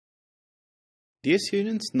Dear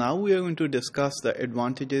students, now we are going to discuss the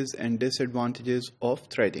advantages and disadvantages of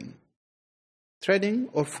threading. Threading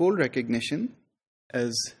or fold recognition,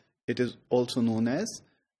 as it is also known as,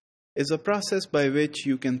 is a process by which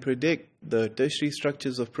you can predict the tertiary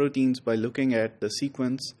structures of proteins by looking at the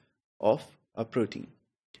sequence of a protein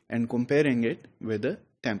and comparing it with a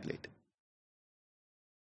template.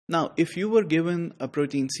 Now, if you were given a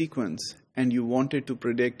protein sequence and you wanted to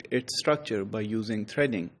predict its structure by using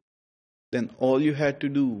threading, then all you had to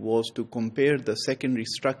do was to compare the secondary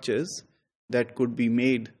structures that could be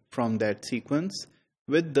made from that sequence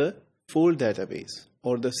with the fold database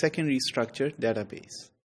or the secondary structure database.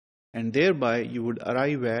 And thereby you would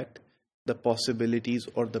arrive at the possibilities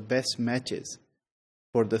or the best matches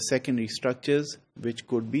for the secondary structures which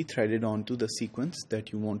could be threaded onto the sequence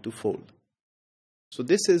that you want to fold. So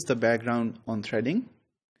this is the background on threading,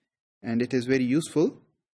 and it is very useful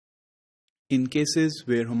in cases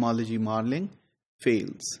where homology modeling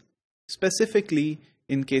fails, specifically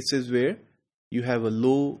in cases where you have a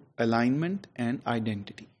low alignment and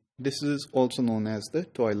identity. This is also known as the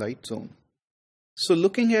twilight zone. So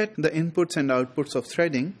looking at the inputs and outputs of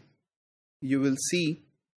threading, you will see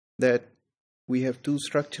that we have two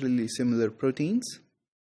structurally similar proteins,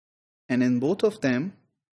 and in both of them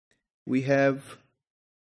we have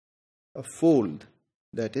a fold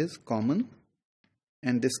that is common,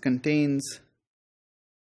 and this contains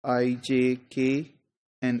I, J, K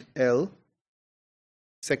and L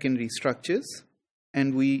secondary structures,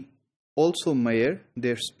 and we also measure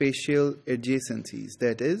their spatial adjacencies,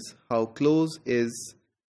 that is, how close is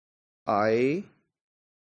I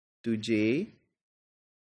to J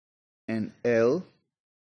and L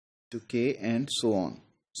to K and so on.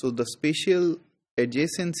 So the spatial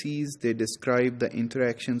adjacencies, they describe the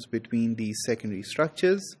interactions between these secondary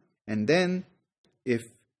structures, and then if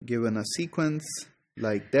given a sequence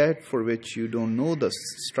like that for which you don't know the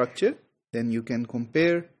structure, then you can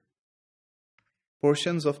compare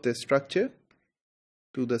portions of the structure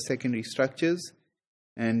to the secondary structures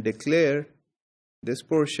and declare this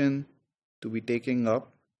portion to be taking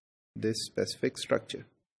up this specific structure.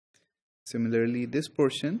 Similarly, this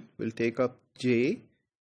portion will take up J,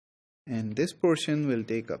 and this portion will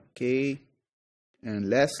take up K, and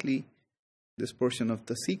lastly, this portion of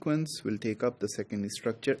the sequence will take up the secondary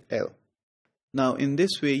structure L. Now, in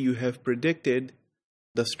this way, you have predicted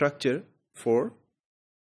the structure for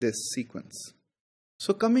this sequence.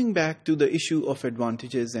 So coming back to the issue of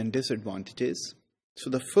advantages and disadvantages,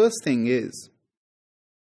 so the first thing is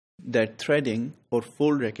that threading or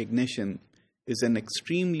fold recognition is an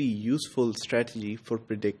extremely useful strategy for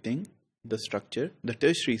predicting the structure, the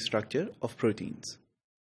tertiary structure of proteins.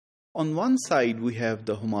 On one side, we have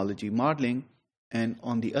the homology modeling, and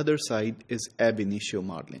on the other side is ab initio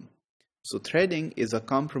modeling. So threading is a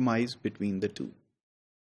compromise between the two.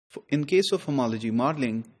 In case of homology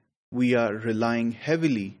modeling, we are relying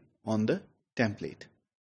heavily on the template,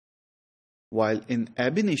 while in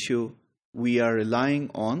ab initio, we are relying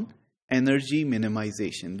on energy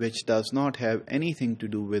minimization, which does not have anything to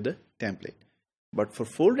do with the template. But for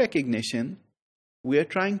fold recognition, we are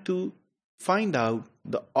trying to find out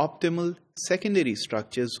the optimal secondary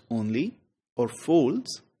structures only, or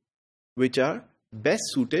folds, which are best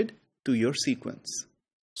suited to your sequence.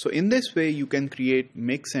 So in this way, you can create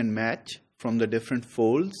mix and match from the different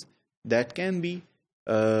folds that can be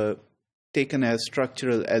taken as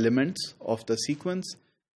structural elements of the sequence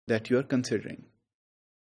that you are considering.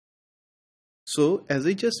 So as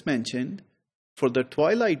I just mentioned, for the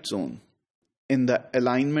twilight zone, in the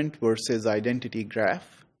alignment versus identity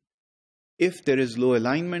graph, if there is low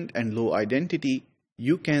alignment and low identity,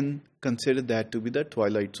 you can consider that to be the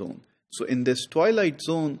twilight zone. So in this twilight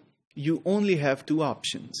zone, you only have two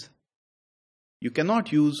options. You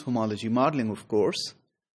cannot use homology modeling, of course.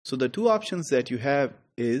 So the two options that you have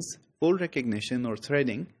is fold recognition or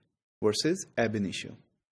threading versus ab initio.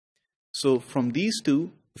 So from these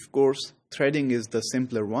two, of course, threading is the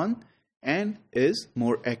simpler one and is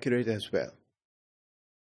more accurate as well.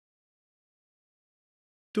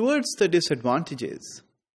 Towards the disadvantages,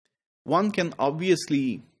 one can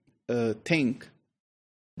obviously think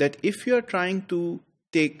that if you are trying to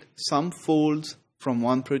take some folds from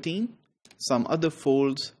one protein, some other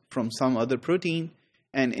folds from some other protein,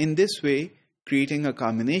 and in this way creating a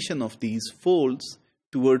combination of these folds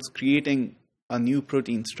towards creating a new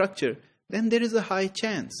protein structure, then there is a high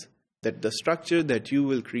chance that the structure that you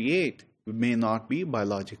will create may not be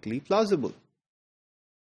biologically plausible.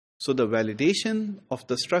 So the validation of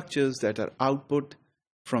the structures that are output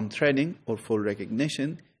from threading or fold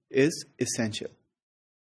recognition is essential.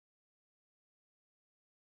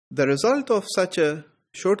 The result of such a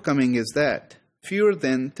shortcoming is that fewer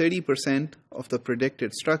than 30% of the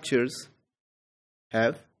predicted structures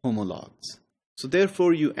have homologs. So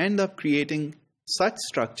therefore, you end up creating such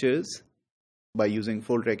structures by using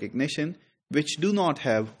fold recognition which do not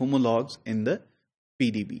have homologs in the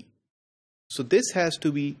PDB. So this has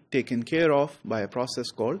to be taken care of by a process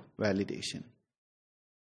called validation.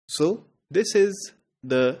 So this is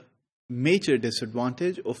the major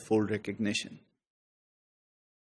disadvantage of fold recognition.